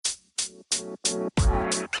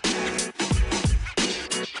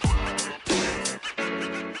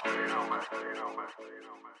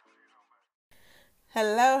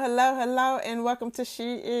Hello, hello, hello, and welcome to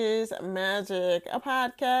She Is Magic, a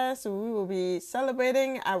podcast where we will be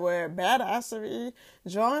celebrating our badassery,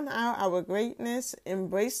 drawing out our greatness,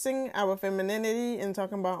 embracing our femininity, and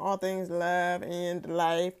talking about all things love and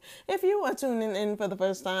life. If you are tuning in for the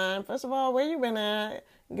first time, first of all, where you been at?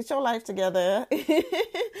 Get your life together.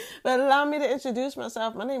 But allow me to introduce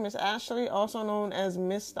myself. My name is Ashley, also known as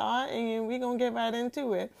Miss Star, and we're going to get right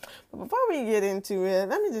into it. But before we get into it,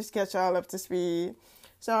 let me just catch y'all up to speed.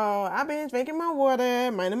 So I've been drinking my water,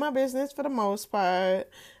 minding my business for the most part,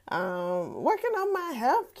 working on my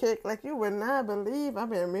health kick like you would not believe.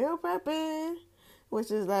 I've been meal prepping, which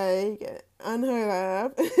is like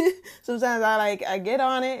unheard of. Sometimes I get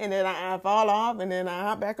on it and then I fall off and then I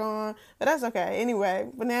hop back on, but that's okay. Anyway,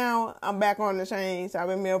 but now I'm back on the chain, so I've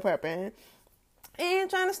been meal prepping and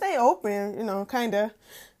trying to stay open, kind of.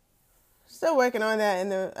 Still working on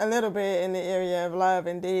that a little bit in the area of love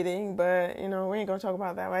and dating, but, we ain't going to talk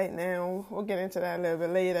about that right now. We'll get into that a little bit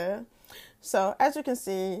later. So, as you can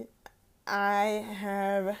see, I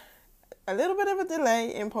have a little bit of a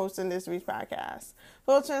delay in posting this week's podcast.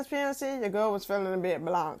 Full transparency, your girl was feeling a bit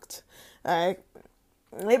blocked. Like,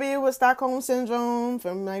 maybe it was Stockholm Syndrome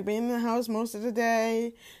from, being in the house most of the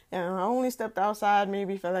day. And I only stepped outside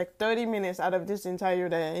maybe for, 30 minutes out of this entire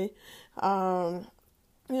day.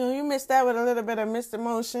 You mix that with a little bit of mixed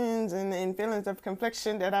emotions and feelings of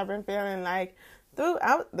confliction that I've been feeling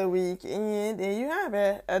throughout the week. And there you have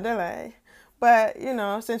it, a delay. But,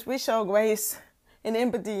 since we show grace and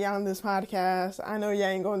empathy on this podcast, I know you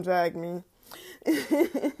ain't going to drag me.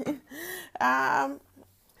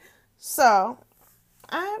 So,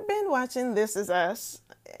 I've been watching This Is Us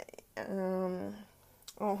on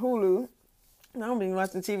Hulu. I don't been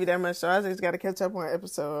watching TV that much, so I just got to catch up on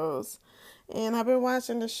episodes. And I've been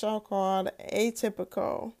watching this show called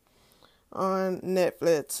Atypical on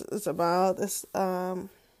Netflix. It's about this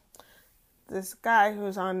guy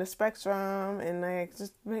who's on the spectrum and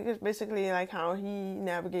just basically how he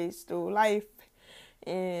navigates through life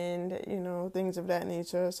and things of that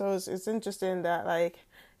nature. So it's interesting that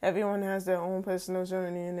everyone has their own personal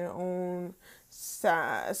journey and their own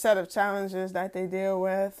set of challenges that they deal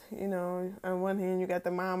with. On one hand, you got the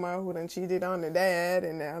mama who done cheated on the dad,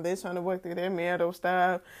 and now they're trying to work through their marital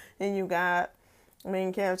stuff. And you got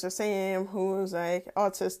main character Sam, who's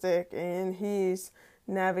autistic, and he's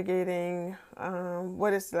navigating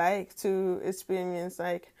what it's like to experience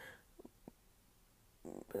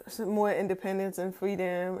some more independence and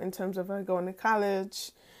freedom in terms of going to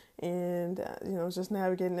college and just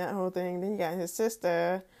navigating that whole thing. Then you got his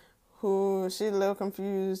sister, who she's a little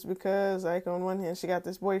confused because on one hand she got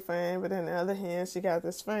this boyfriend, but on the other hand she got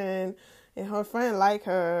this friend, and her friend like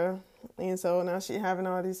her, and so now she having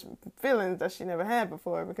all these feelings that she never had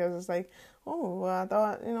before, because it's I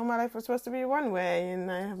thought my life was supposed to be one way,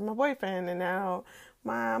 and I have my boyfriend, and now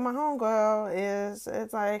my homegirl is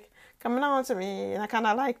coming on to me, and I kind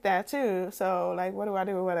of like that too. So what do I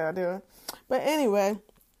do? But anyway,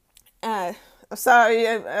 sorry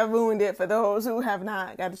I ruined it for those who have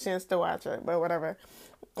not got a chance to watch it, but whatever.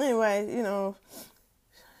 Anyway,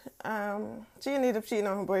 she ended up cheating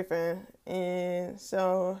on her boyfriend, and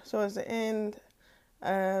so at the end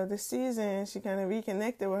of the season, she kind of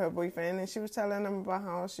reconnected with her boyfriend, and she was telling him about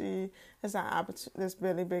how she has this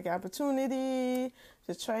really big opportunity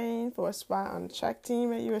to train for a spot on the track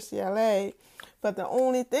team at UCLA. But the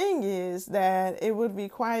only thing is that it would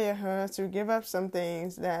require her to give up some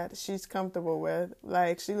things that she's comfortable with.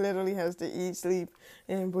 She literally has to eat, sleep,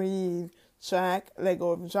 and breathe track, let go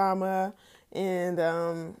of drama,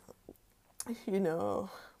 and,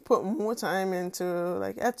 put more time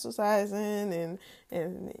into, exercising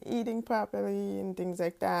and eating properly and things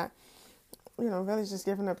like that. Really just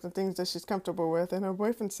giving up the things that she's comfortable with. And her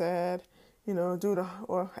boyfriend said,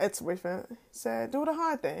 ex-boyfriend said, do the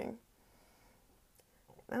hard thing.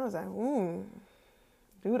 I was like,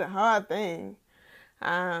 do the hard thing.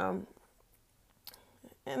 And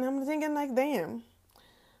I'm thinking damn,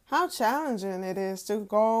 how challenging it is to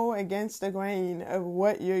go against the grain of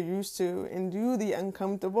what you're used to and do the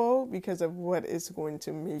uncomfortable because of what it's going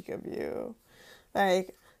to make of you.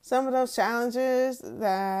 Some of those challenges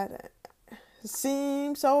that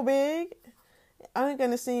seem so big aren't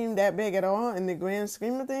going to seem that big at all in the grand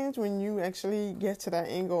scheme of things when you actually get to that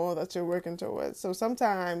end goal that you're working towards. So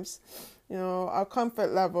sometimes, our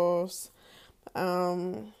comfort levels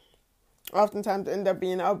oftentimes end up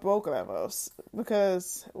being our broke levels,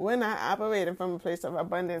 because we're not operating from a place of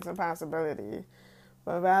abundance and possibility,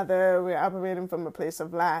 but rather we're operating from a place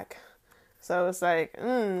of lack. So it's like,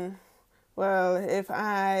 well, if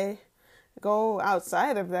I go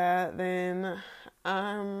outside of that, then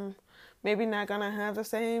I'm maybe not going to have the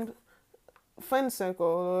same friend circle,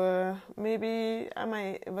 or maybe it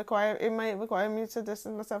might require me to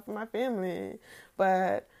distance myself from my family.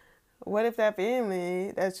 But what if that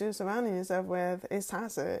family that you're surrounding yourself with is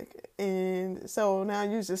toxic? And so now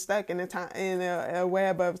you're just stuck in a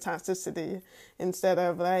web of toxicity instead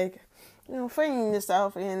of like, freeing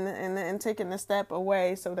yourself and taking a step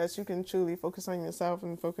away so that you can truly focus on yourself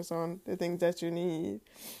and focus on the things that you need.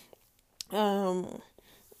 I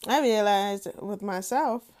realized with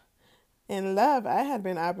myself in love, I had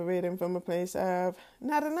been operating from a place of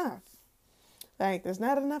not enough. Like, there's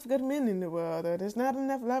not enough good men in the world, or there's not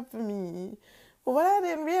enough love for me. But what I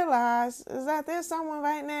didn't realize is that there's someone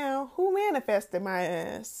right now who manifested my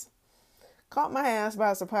ass. Caught my ass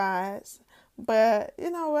by surprise. But you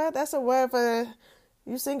know what? That's a word for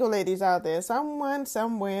you single ladies out there. Someone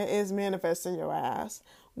somewhere is manifesting your ass.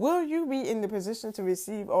 Will you be in the position to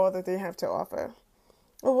receive all that they have to offer?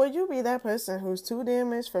 Or will you be that person who's too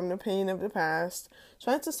damaged from the pain of the past,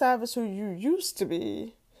 trying to salvage who you used to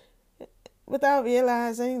be, without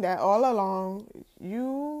realizing that all along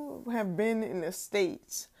you have been in a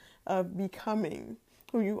state of becoming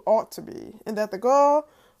who you ought to be, and that the girl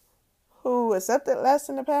who accepted less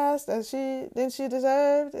in the past than she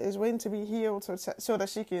deserved is waiting to be healed so that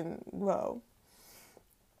she can grow.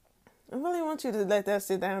 I really want you to let that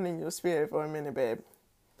sit down in your spirit for a minute, babe.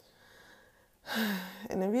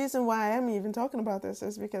 And the reason why I'm even talking about this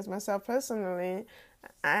is because myself personally,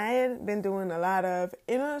 I've been doing a lot of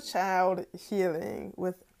inner child healing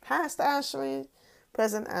with past Ashley,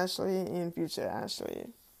 present Ashley, and future Ashley.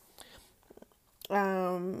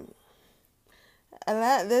 I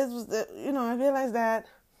realized that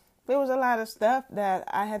there was a lot of stuff that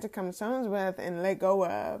I had to come to terms with and let go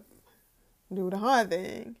of, do the hard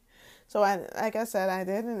thing. So like I said, I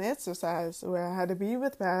did an exercise where I had to be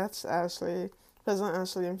with past Ashley, present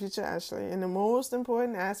Ashley, and future Ashley. And the most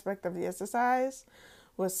important aspect of the exercise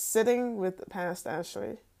was sitting with past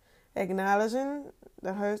Ashley, acknowledging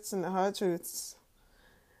the hurts and the hard truths,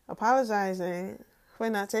 apologizing for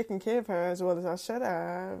not taking care of her as well as I should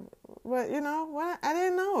have. But you know what? I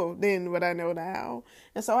didn't know then what I know now.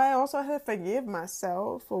 And so I also had to forgive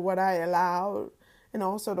myself for what I allowed, and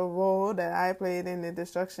also the role that I played in the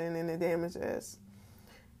destruction and the damages.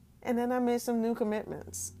 And then I made some new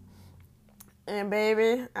commitments. And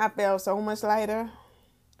baby, I felt so much lighter.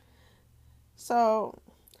 So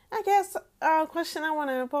I guess a question I want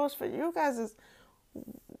to pose for you guys is,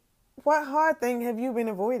 what hard thing have you been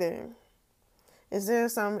avoiding? Is there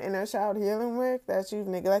some inner child healing work that you've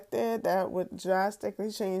neglected that would drastically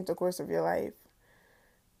change the course of your life?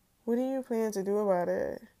 What do you plan to do about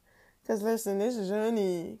it? Because listen, this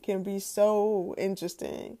journey can be so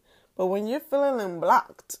interesting. But when you're feeling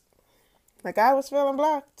blocked, like I was feeling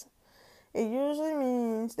blocked, it usually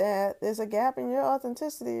means that there's a gap in your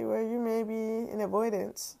authenticity where you may be in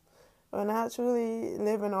avoidance or not truly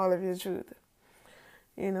living all of your truth.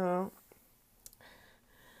 You know,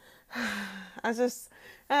 I feel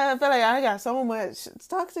like I got so much to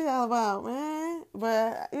talk to y'all about, man.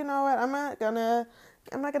 But you know what? I'm not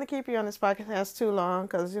gonna keep you on this podcast too long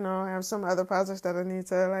because, I have some other projects that I need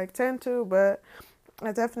to tend to. But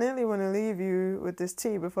I definitely want to leave you with this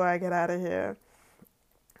tea before I get out of here.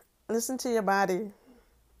 Listen to your body.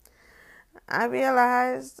 I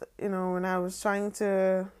realized, when I was trying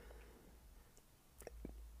to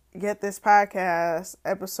get this podcast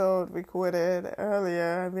episode recorded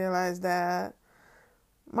earlier, I realized that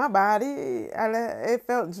my body, it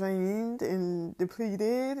felt drained and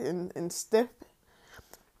depleted and stiff.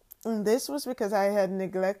 And this was because I had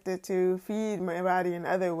neglected to feed my body in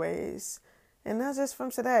other ways. And not just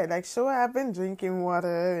from today. Sure, I've been drinking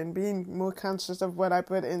water and being more conscious of what I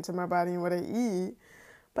put into my body and what I eat.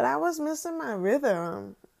 But I was missing my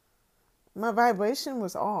rhythm. My vibration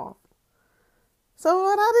was off. So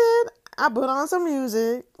what I did, I put on some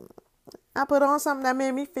music. I put on something that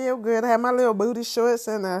made me feel good. I had my little booty shorts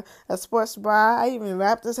and a sports bra. I even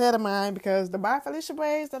wrapped this head of mine because the By Felicia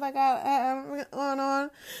braids that I got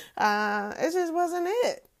on, it just wasn't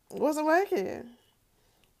it. It wasn't working.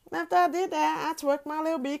 After I did that, I twerked my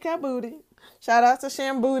little B-cup booty. Shout out to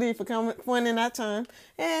Sham Booty for coining that term.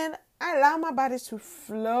 And I allowed my body to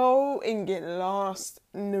flow and get lost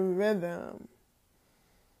in the rhythm.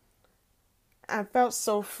 I felt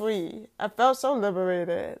so free. I felt so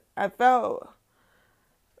liberated. I felt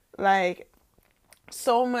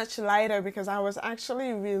so much lighter because I was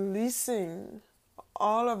actually releasing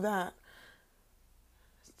all of that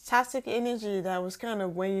toxic energy that was kind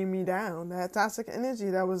of weighing me down, that toxic energy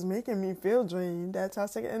that was making me feel drained, that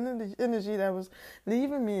toxic energy that was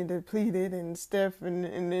leaving me depleted and stiff and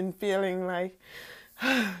then feeling like,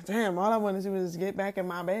 damn, all I want to do is get back in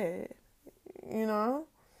my bed, you know?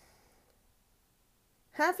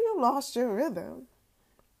 Have you lost your rhythm?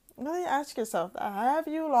 Really ask yourself that. Have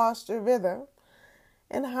you lost your rhythm?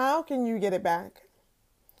 And how can you get it back?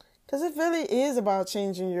 Because it really is about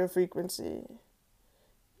changing your frequency.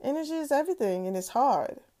 Energy is everything, and it's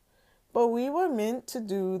hard. But we were meant to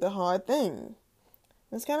do the hard thing.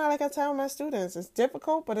 It's kind of like I tell my students. It's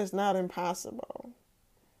difficult, but it's not impossible.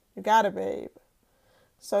 You got it, babe.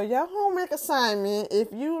 So your homework assignment, if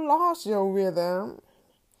you lost your rhythm,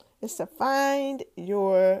 is to find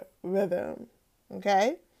your rhythm.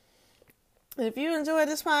 Okay? And if you enjoyed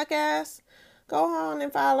this podcast, go on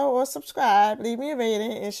and follow or subscribe. Leave me a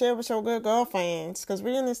rating and share with your good girlfriends, because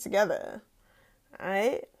we're in this together.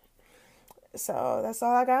 Alright? So that's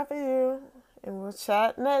all I got for you. And we'll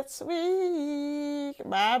chat next week.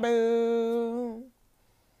 Bye, boo.